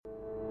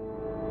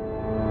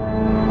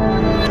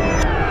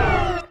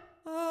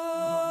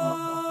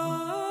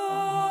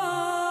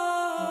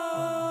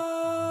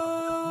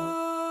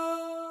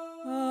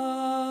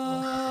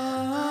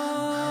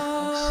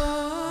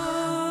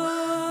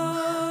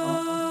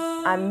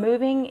I'm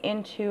moving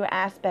into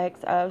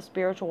aspects of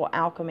spiritual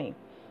alchemy.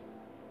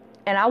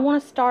 And I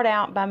want to start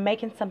out by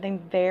making something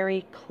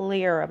very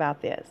clear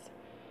about this.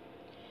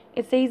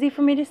 It's easy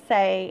for me to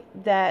say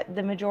that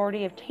the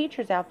majority of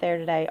teachers out there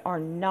today are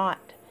not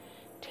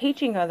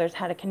teaching others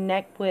how to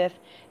connect with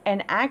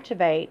and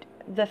activate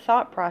the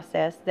thought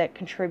process that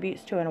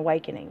contributes to an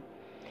awakening.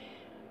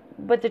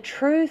 But the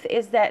truth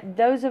is that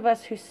those of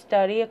us who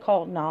study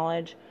occult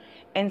knowledge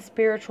and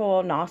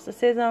spiritual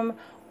Gnosticism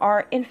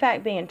are in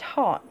fact being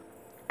taught.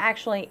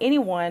 Actually,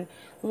 anyone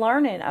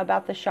learning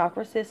about the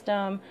chakra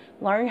system,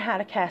 learning how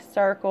to cast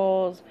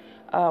circles,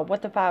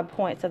 what the 5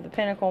 points of the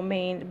pinnacle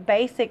mean,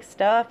 basic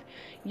stuff,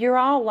 you're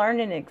all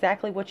learning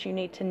exactly what you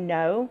need to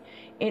know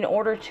in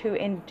order to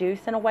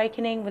induce an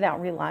awakening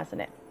without realizing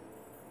it.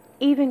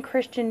 Even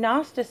Christian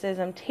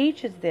Gnosticism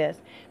teaches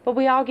this, but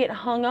we all get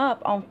hung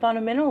up on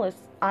fundamentalist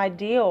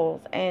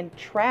ideals and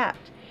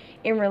trapped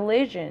in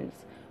religions,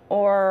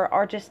 or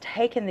are just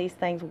taking these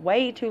things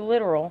way too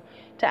literal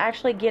to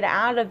actually get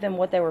out of them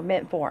what they were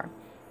meant for.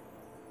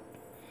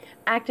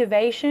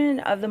 Activation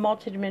of the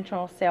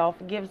multidimensional self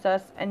gives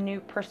us a new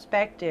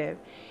perspective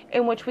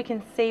in which we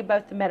can see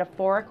both the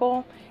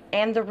metaphorical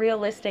and the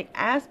realistic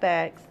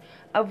aspects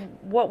of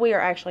what we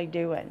are actually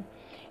doing.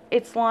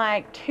 It's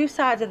like two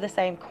sides of the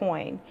same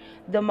coin.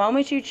 The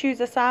moment you choose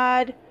a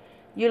side,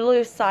 you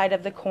lose sight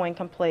of the coin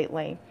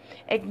completely.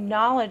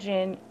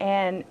 Acknowledging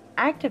and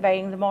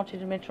activating the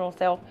multidimensional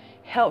self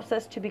helps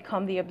us to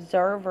become the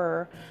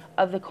observer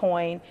of the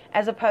coin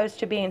as opposed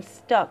to being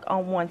stuck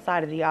on one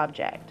side of the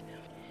object.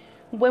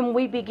 When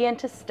we begin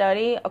to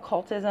study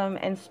occultism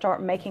and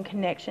start making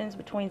connections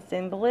between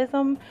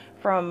symbolism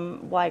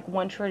from like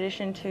one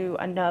tradition to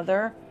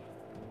another,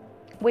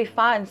 we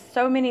find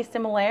so many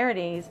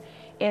similarities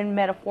in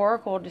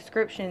metaphorical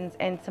descriptions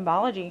and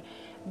symbology,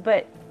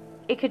 but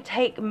it could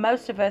take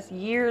most of us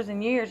years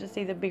and years to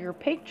see the bigger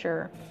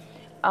picture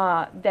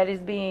that is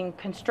being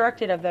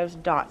constructed of those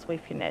dots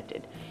we've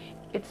connected.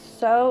 It's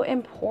so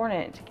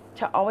important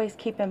to always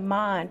keep in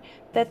mind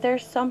that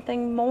there's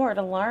something more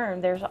to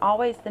learn. There's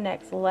always the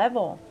next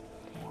level.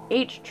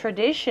 Each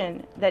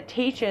tradition that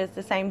teaches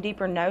the same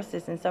deeper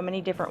gnosis in so many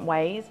different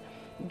ways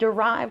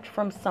derived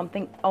from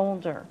something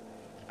older,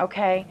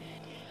 okay?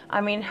 I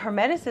mean,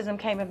 Hermeticism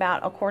came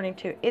about according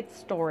to its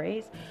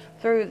stories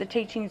through the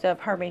teachings of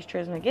Hermes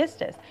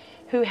Trismegistus,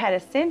 who had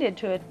ascended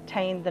to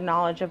attain the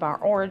knowledge of our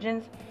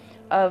origins,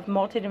 of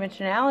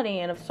multidimensionality,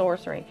 and of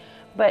sorcery.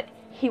 But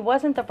he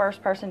wasn't the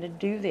first person to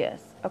do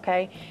this,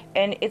 okay?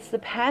 And it's the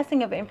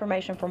passing of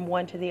information from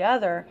one to the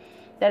other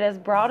that has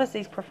brought us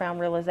these profound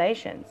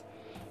realizations.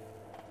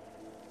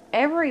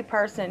 Every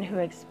person who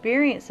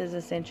experiences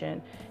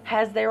ascension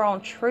has their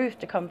own truth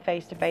to come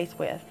face to face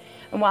with.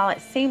 And while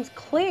it seems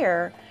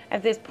clear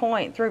at this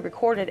point through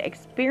recorded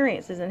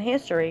experiences in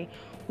history,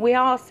 we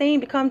all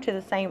seem to come to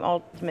the same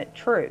ultimate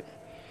truth.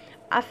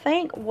 I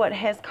think what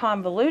has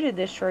convoluted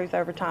this truth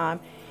over time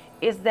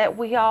is that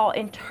we all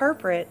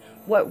interpret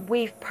what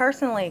we've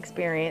personally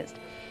experienced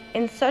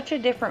in such a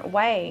different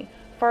way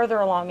further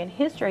along in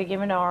history,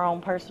 given our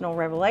own personal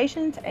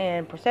revelations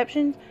and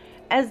perceptions,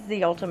 as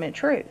the ultimate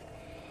truth.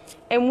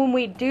 And when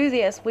we do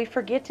this, we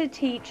forget to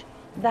teach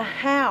the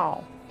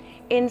how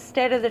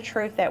instead of the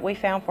truth that we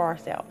found for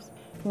ourselves.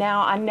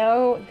 Now, I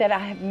know that I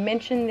have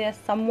mentioned this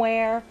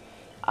somewhere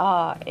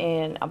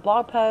in a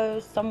blog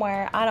post,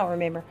 somewhere, I don't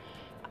remember.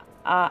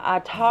 I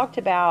talked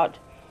about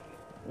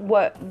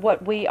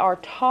what we are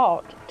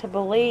taught to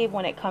believe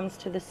when it comes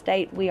to the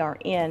state we are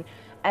in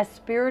as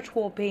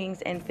spiritual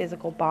beings in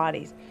physical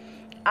bodies.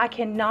 I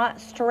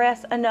cannot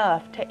stress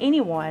enough to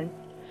anyone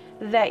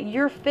that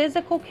your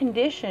physical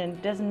condition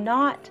does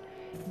not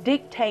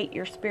dictate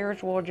your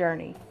spiritual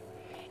journey.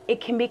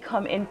 It can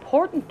become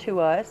important to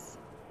us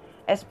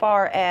as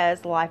far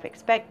as life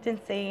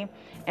expectancy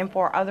and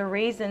for other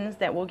reasons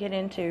that we'll get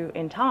into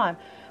in time.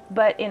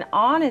 But in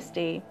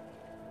honesty,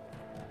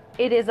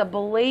 it is a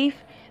belief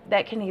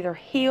that can either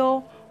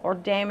heal or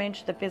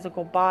damage the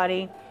physical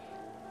body,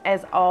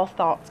 as all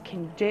thoughts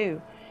can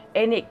do.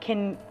 And it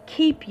can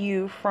keep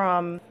you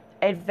from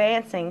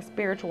advancing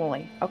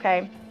spiritually,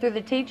 okay? Through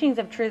the teachings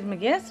of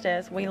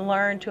Trismegistus, we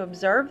learn to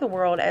observe the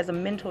world as a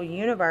mental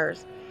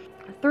universe.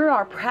 Through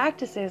our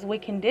practices, we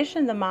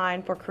condition the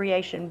mind for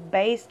creation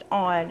based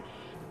on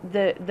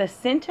the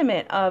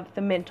sentiment of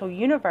the mental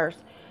universe,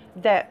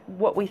 that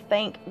what we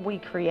think we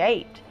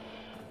create.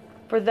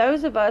 For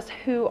those of us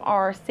who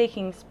are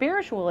seeking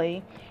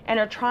spiritually and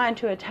are trying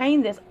to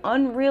attain this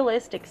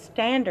unrealistic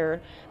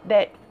standard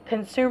that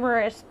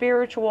consumerist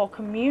spiritual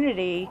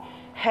community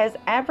has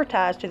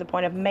advertised to the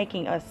point of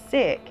making us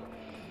sick,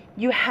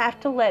 you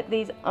have to let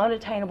these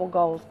unattainable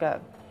goals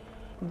go.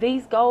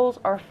 These goals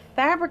are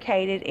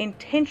fabricated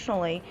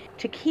intentionally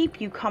to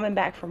keep you coming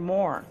back for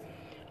more.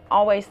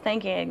 Always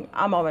thinking,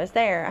 I'm almost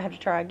there, I have to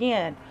try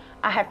again.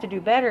 I have to do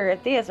better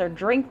at this, or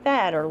drink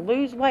that, or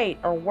lose weight,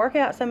 or work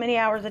out so many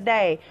hours a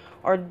day,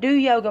 or do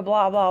yoga,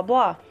 blah, blah,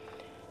 blah.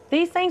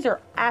 These things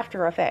are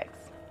after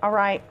effects, all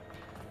right?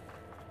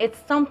 It's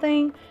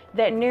something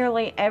that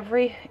nearly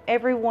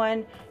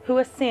everyone who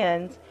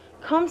ascends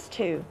comes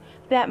to,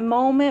 that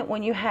moment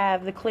when you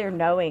have the clear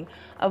knowing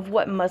of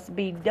what must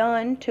be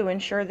done to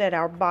ensure that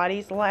our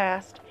bodies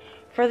last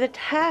for the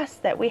tasks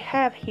that we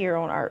have here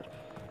on earth.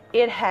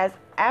 It has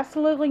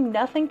absolutely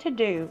nothing to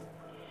do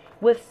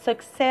with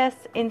success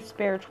in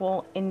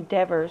spiritual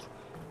endeavors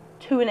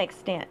to an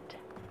extent.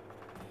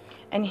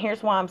 And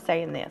here's why I'm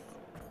saying this.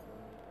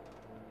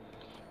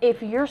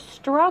 If you're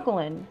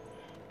struggling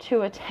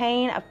to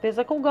attain a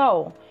physical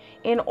goal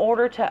in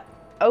order to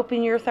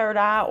open your third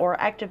eye or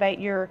activate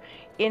your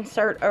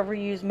insert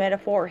overused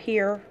metaphor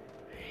here,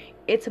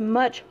 it's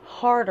much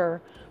harder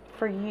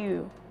for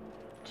you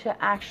to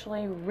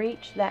actually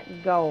reach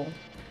that goal.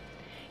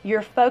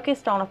 You're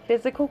focused on a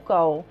physical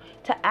goal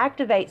to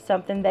activate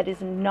something that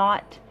is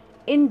not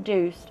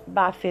induced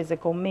by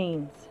physical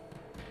means.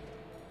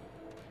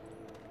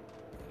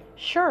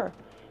 Sure,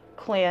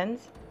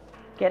 cleanse,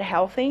 get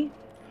healthy,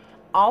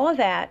 all of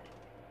that,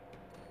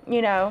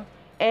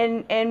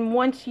 and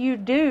once you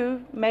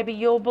do, maybe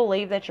you'll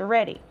believe that you're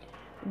ready.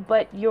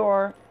 But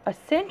your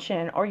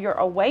ascension or your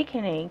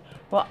awakening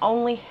will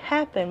only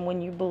happen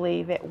when you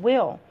believe it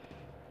will.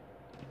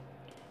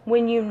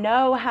 When you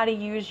know how to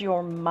use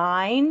your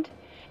mind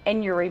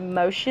and your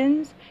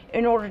emotions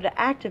in order to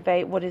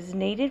activate what is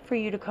needed for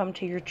you to come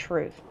to your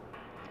truth.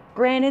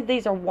 Granted,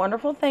 these are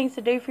wonderful things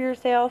to do for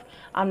yourself.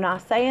 I'm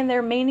not saying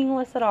they're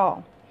meaningless at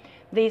all.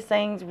 These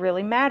things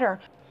really matter.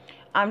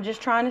 I'm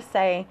just trying to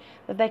say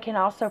that they can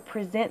also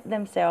present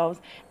themselves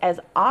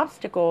as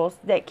obstacles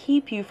that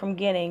keep you from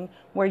getting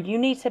where you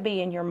need to be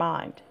in your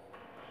mind.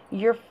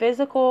 Your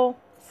physical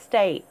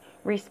state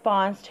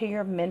responds to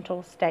your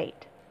mental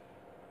state.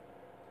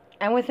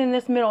 And within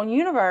this mental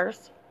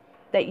universe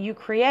that you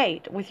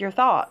create with your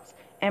thoughts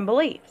and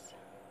beliefs.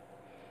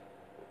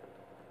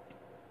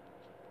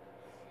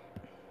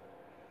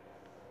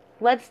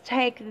 Let's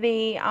take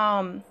the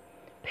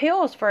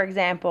pills, for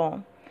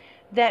example,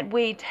 that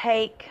we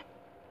take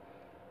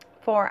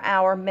for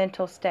our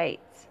mental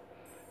states.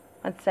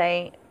 Let's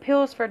say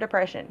pills for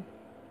depression.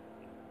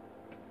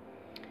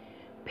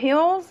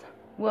 Pills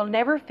will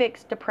never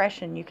fix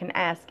depression. You can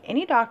ask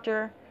any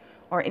doctor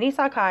or any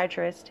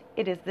psychiatrist.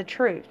 It is the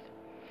truth.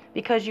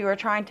 Because you are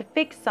trying to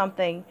fix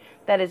something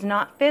that is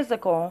not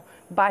physical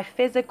by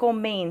physical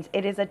means.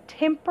 It is a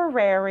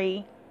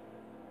temporary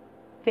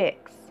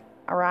fix.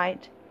 All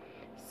right?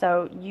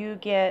 So you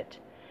get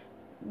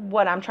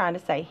what I'm trying to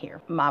say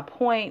here. My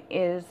point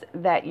is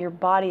that your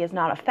body is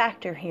not a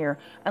factor here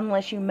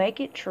unless you make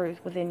it truth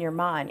within your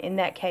mind. In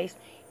that case,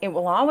 it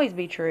will always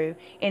be true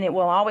and it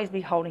will always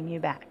be holding you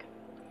back.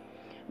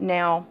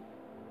 Now,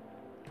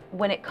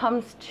 when it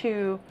comes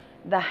to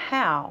the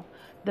how,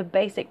 the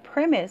basic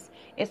premise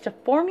is to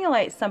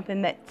formulate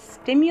something that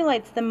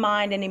stimulates the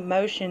mind and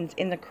emotions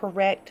in the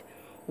correct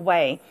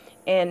way.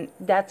 And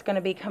that's going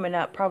to be coming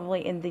up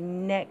probably in the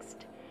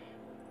next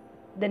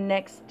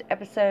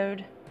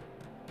episode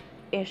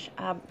ish,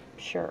 I'm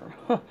sure.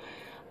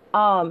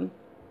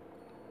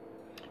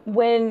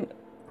 When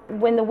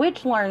the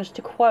witch learns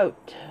to,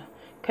 quote,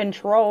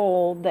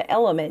 control the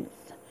elements,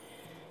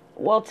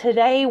 well,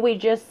 today we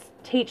just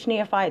teach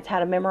neophytes how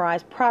to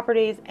memorize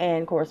properties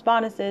and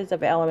correspondences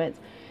of elements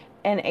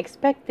and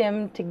expect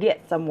them to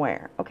get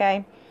somewhere,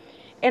 okay?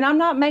 And I'm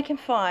not making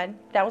fun.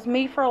 That was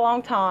me for a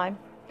long time.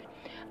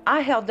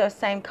 I held those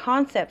same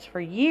concepts for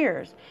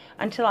years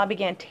until I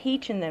began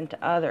teaching them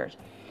to others.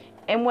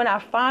 And when I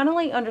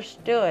finally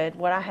understood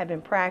what I had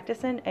been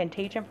practicing and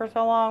teaching for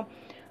so long,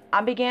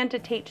 I began to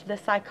teach the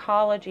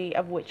psychology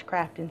of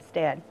witchcraft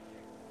instead.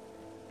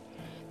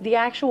 The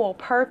actual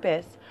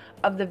purpose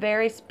of the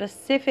very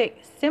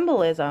specific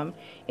symbolism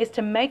is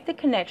to make the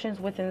connections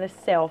within the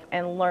self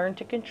and learn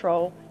to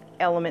control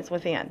elements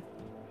within.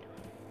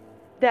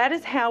 That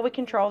is how we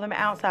control them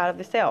outside of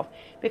the self,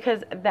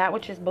 because that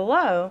which is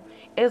below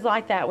is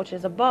like that which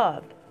is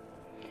above.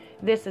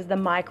 This is the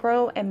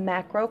micro and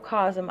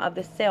macrocosm of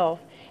the self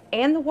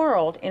and the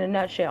world in a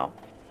nutshell.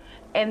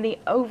 And the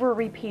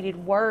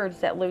over-repeated words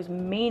that lose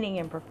meaning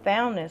and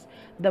profoundness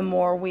the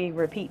more we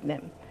repeat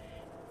them.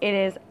 It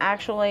is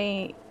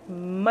actually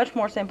much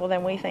more simple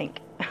than we think.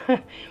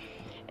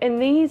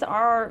 And these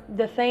are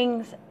the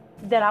things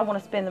that I want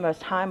to spend the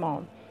most time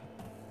on.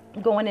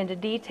 Going into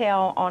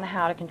detail on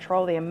how to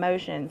control the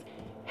emotions,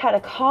 how to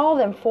call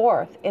them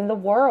forth in the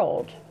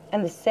world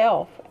and the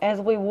self as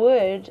we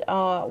would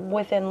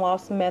within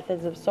lost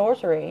methods of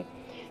sorcery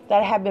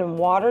that have been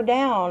watered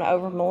down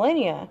over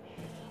millennia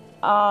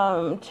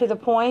to the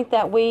point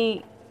that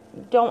we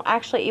don't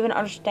actually even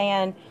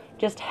understand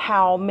just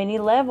how many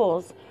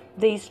levels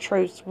these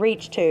truths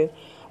reach to.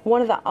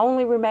 One of the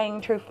only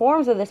remaining true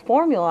forms of this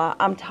formula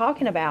I'm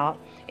talking about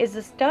is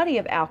the study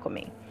of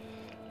alchemy.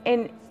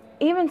 And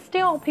even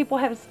still, people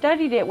have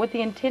studied it with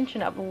the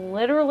intention of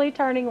literally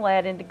turning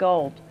lead into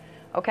gold.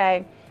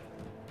 Okay?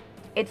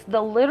 It's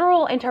the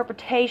literal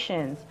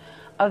interpretations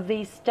of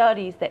these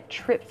studies that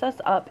trips us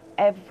up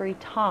every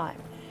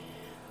time.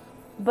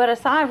 But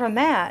aside from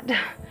that,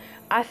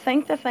 I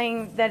think the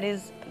thing that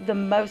is the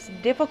most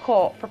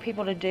difficult for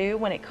people to do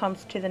when it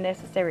comes to the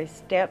necessary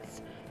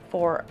steps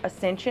for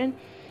ascension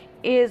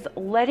is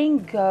letting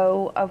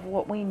go of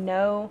what we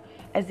know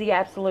as the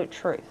absolute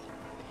truth,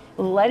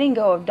 letting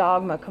go of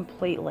dogma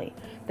completely.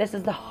 This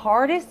is the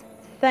hardest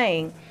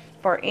thing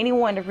for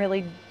anyone to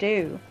really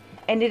do,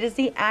 and it is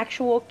the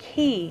actual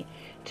key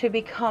to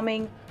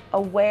becoming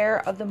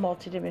aware of the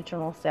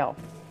multidimensional self.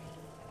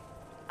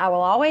 I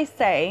will always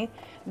say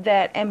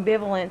that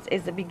ambivalence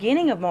is the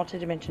beginning of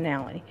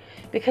multidimensionality,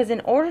 because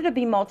in order to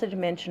be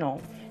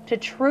multidimensional, to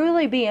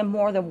truly be in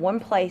more than one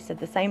place at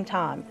the same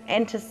time,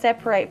 and to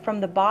separate from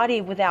the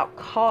body without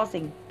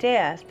causing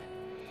death,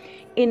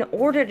 in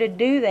order to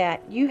do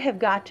that, you have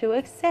got to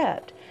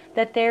accept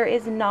that there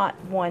is not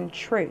one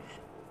truth.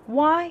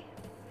 Why?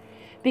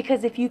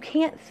 Because if you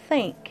can't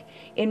think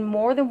in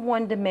more than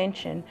one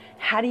dimension,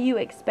 how do you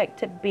expect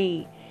to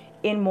be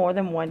in more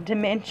than one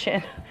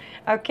dimension?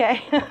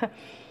 Okay?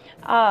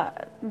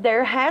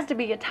 There has to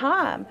be a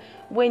time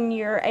when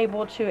you're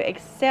able to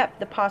accept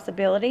the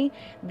possibility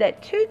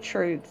that two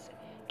truths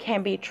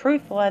can be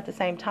truthful at the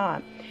same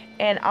time.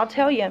 And I'll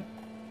tell you,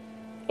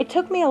 it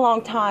took me a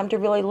long time to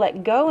really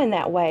let go in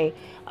that way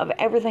of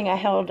everything I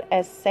held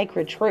as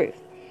sacred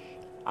truth.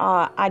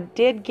 I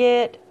did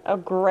get a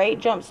great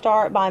jump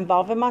start by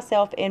involving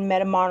myself in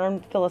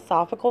metamodern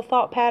philosophical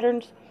thought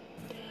patterns.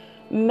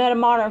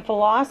 Metamodern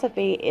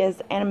philosophy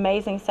is an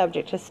amazing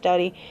subject to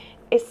study.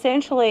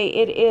 Essentially,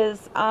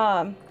 it's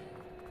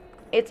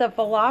a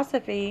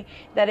philosophy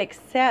that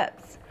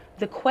accepts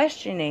the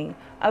questioning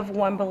of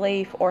one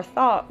belief or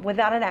thought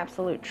without an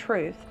absolute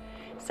truth.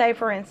 Say,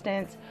 for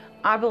instance,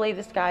 I believe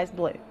the sky is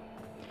blue,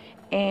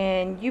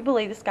 and you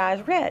believe the sky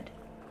is red.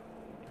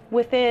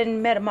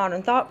 Within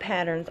metamodern thought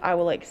patterns, I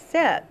will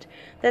accept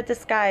that the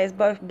sky is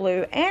both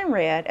blue and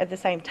red at the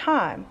same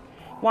time,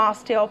 while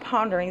still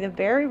pondering the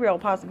very real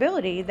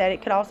possibility that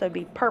it could also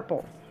be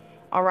purple.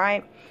 All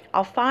right?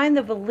 I'll find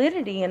the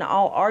validity in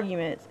all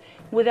arguments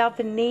without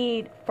the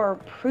need for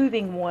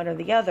proving one or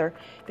the other,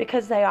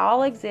 because they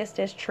all exist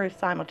as truth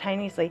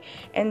simultaneously.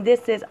 And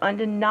this is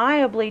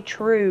undeniably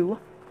true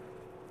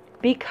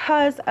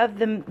because of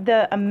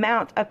the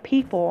amount of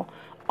people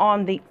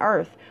on the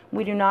earth.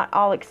 We do not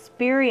all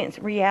experience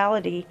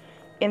reality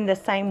in the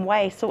same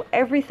way. So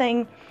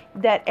everything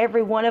that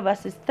every one of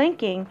us is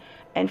thinking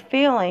and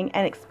feeling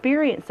and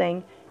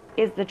experiencing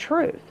is the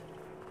truth.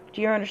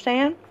 Do you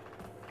understand?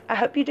 I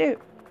hope you do.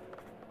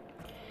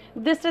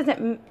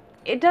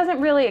 It doesn't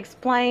really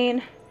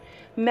explain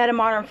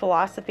metamodern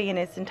philosophy in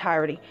its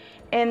entirety.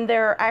 And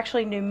there are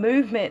actually new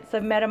movements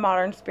of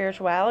metamodern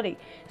spirituality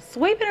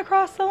sweeping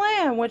across the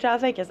land, which I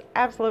think is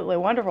absolutely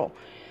wonderful.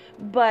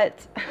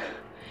 But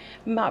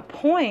my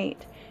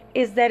point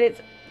is that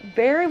it's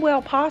very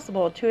well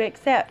possible to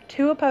accept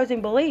two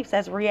opposing beliefs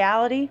as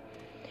reality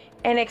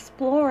and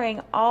exploring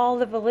all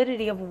the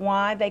validity of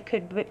why they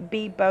could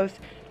be both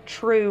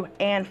true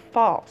and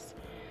false.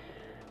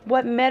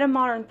 What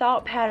metamodern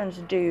thought patterns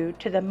do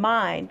to the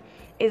mind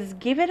is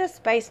give it a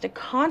space to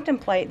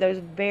contemplate those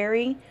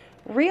very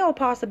real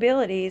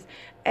possibilities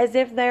as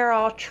if they're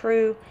all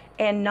true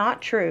and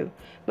not true.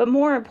 But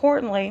more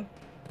importantly,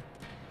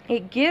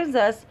 it gives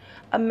us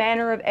a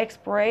manner of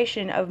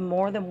exploration of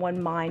more than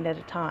one mind at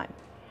a time.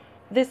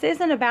 This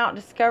isn't about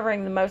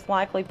discovering the most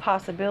likely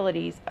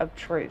possibilities of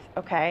truth,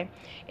 okay?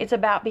 It's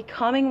about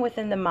becoming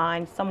within the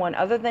mind someone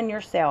other than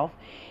yourself.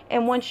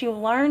 And once you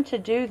learn to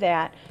do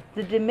that,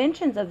 the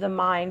dimensions of the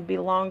mind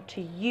belong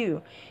to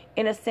you,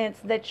 in a sense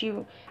that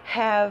you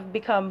have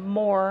become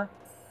more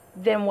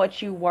than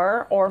what you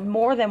were, or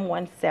more than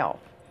oneself,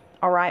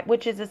 all right?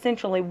 Which is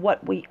essentially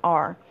what we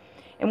are.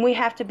 And we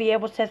have to be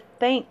able to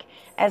think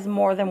as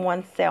more than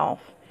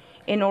oneself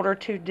in order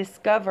to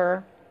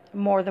discover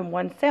more than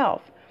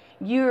oneself.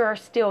 You are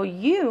still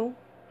you,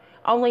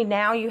 only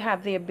now you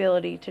have the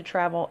ability to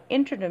travel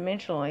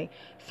interdimensionally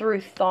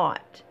through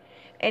thought.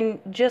 And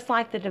just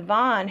like the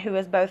divine, who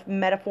is both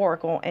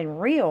metaphorical and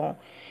real,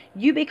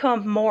 you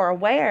become more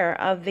aware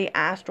of the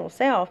astral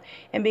self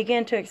and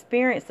begin to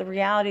experience the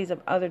realities of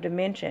other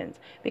dimensions,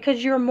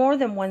 because you're more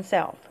than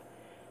oneself.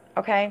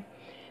 Okay?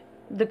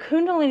 The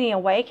Kundalini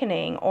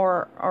awakening,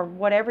 or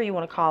whatever you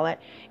want to call it,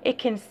 it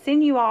can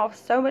send you off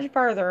so much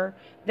further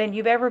than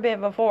you've ever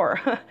been before.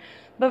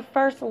 But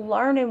first,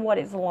 learning what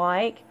it's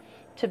like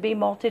to be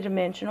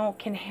multidimensional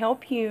can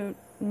help you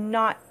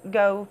not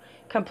go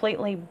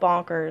completely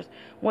bonkers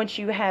once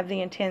you have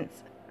the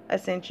intense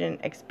ascension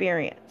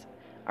experience.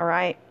 All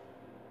right?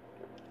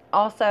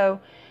 Also,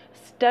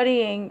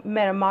 studying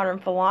metamodern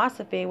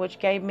philosophy, which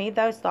gave me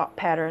those thought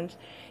patterns,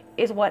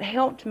 is what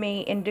helped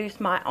me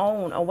induce my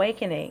own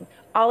awakening.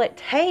 All it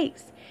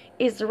takes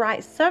is the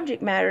right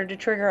subject matter to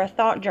trigger a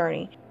thought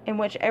journey in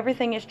which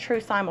everything is true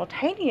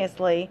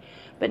simultaneously.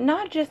 But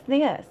not just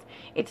this,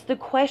 it's the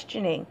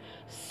questioning,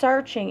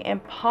 searching,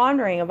 and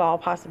pondering of all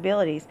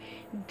possibilities.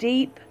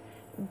 Deep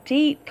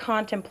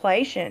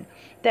contemplation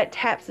that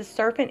taps the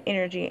serpent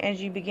energy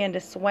as you begin to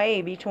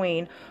sway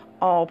between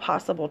all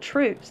possible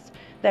truths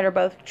that are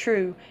both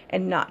true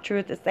and not true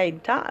at the same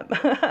time.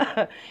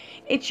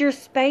 It's your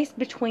space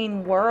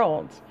between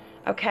worlds,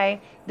 okay?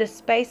 The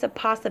space of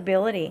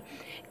possibility.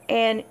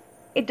 And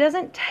it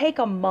doesn't take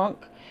a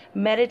monk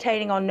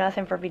meditating on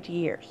nothing for 50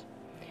 years.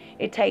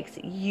 It takes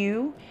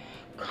you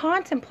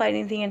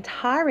contemplating the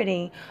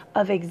entirety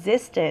of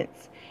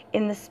existence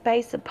in the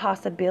space of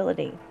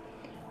possibility.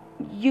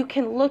 You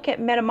can look at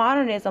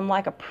metamodernism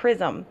like a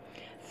prism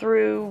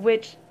through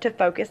which to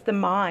focus the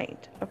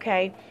mind,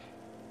 okay?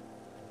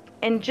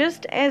 And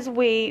just as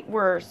we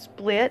were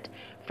split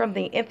from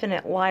the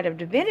infinite light of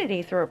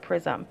divinity through a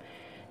prism,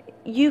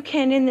 you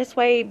can in this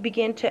way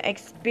begin to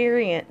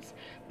experience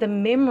the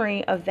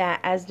memory of that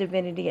as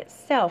divinity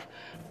itself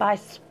by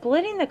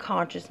splitting the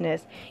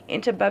consciousness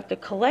into both the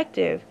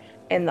collective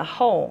and the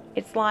whole.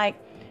 It's like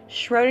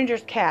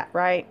Schrodinger's cat,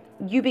 right?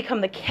 You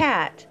become the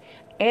cat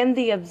and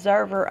the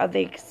observer of the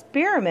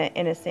experiment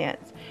in a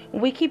sense.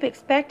 We keep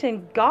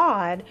expecting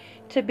God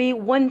to be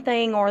one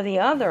thing or the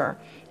other,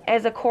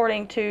 as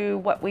according to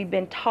what we've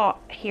been taught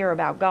here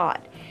about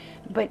God.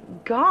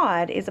 But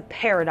God is a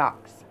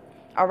paradox,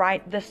 all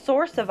right? The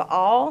source of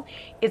all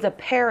is a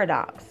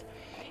paradox.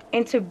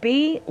 And to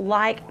be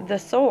like the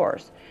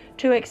source,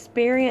 to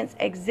experience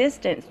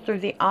existence through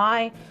the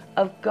eye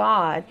of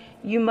God,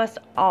 you must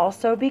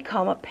also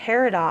become a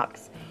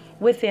paradox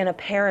within a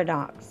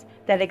paradox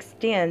that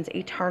extends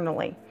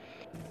eternally.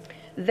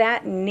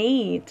 That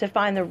need to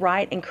find the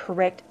right and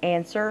correct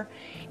answer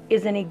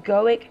is an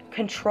egoic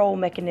control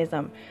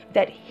mechanism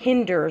that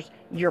hinders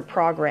your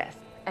progress.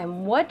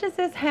 And what does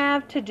this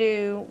have to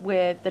do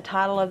with the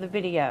title of the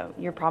video?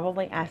 You're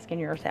probably asking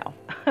yourself.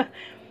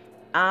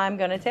 I'm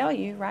going to tell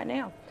you right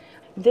now.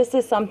 This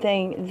is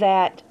something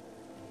that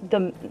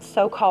the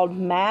so-called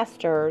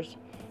masters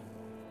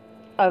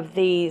of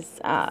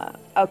these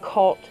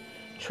occult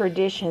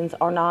traditions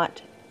are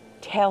not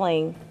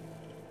telling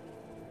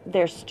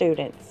their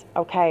students,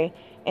 okay?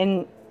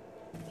 And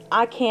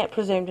I can't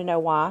presume to know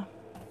why.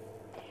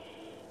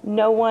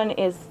 No one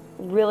is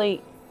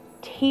really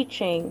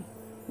teaching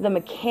the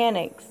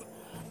mechanics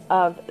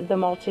of the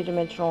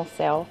multidimensional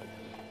self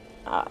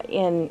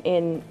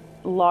in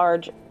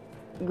large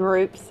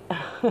groups.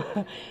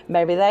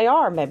 Maybe they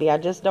are, maybe I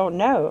just don't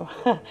know.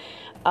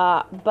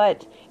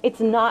 But it's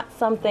not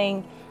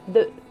something,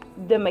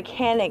 the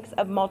mechanics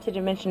of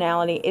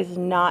multidimensionality is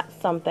not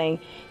something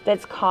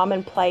that's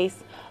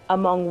commonplace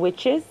among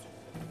witches,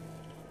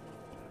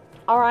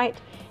 all right?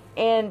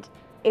 And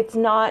it's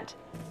not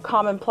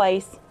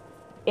commonplace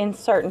in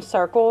certain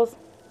circles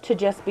to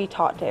just be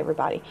taught to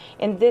everybody.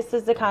 And this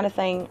is the kind of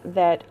thing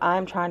that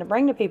I'm trying to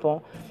bring to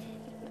people.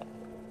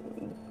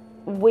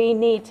 We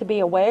need to be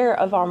aware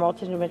of our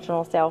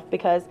multidimensional self,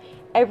 because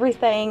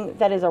everything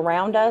that is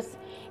around us,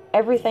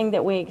 everything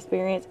that we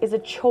experience is a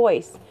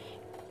choice.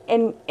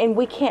 And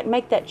we can't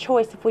make that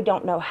choice if we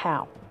don't know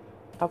how.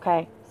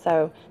 Okay?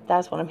 So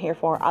that's what I'm here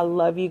for. I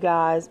love you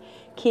guys.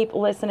 Keep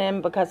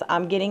listening, because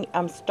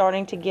I'm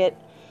starting to get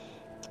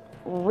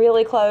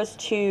really close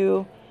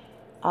to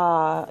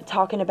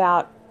talking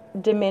about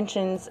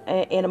dimensions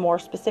in a more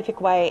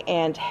specific way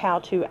and how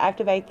to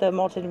activate the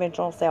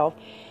multidimensional self.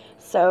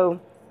 So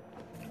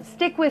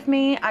stick with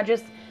me.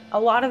 A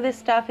lot of this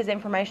stuff is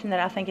information that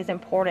I think is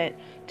important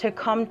to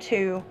come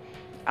to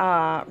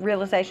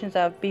realizations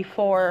of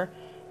before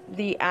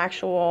the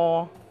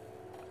actual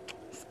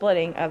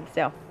splitting of the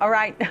self. All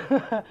right.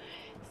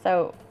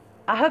 So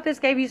I hope this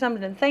gave you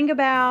something to think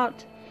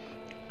about.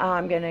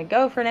 I'm going to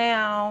go for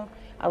now.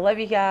 I love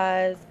you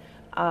guys.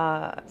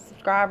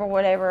 Subscribe or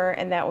whatever,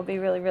 and that would be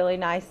really, really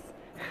nice.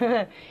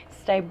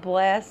 Stay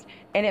blessed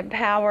and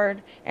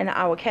empowered, and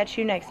I will catch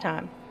you next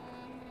time.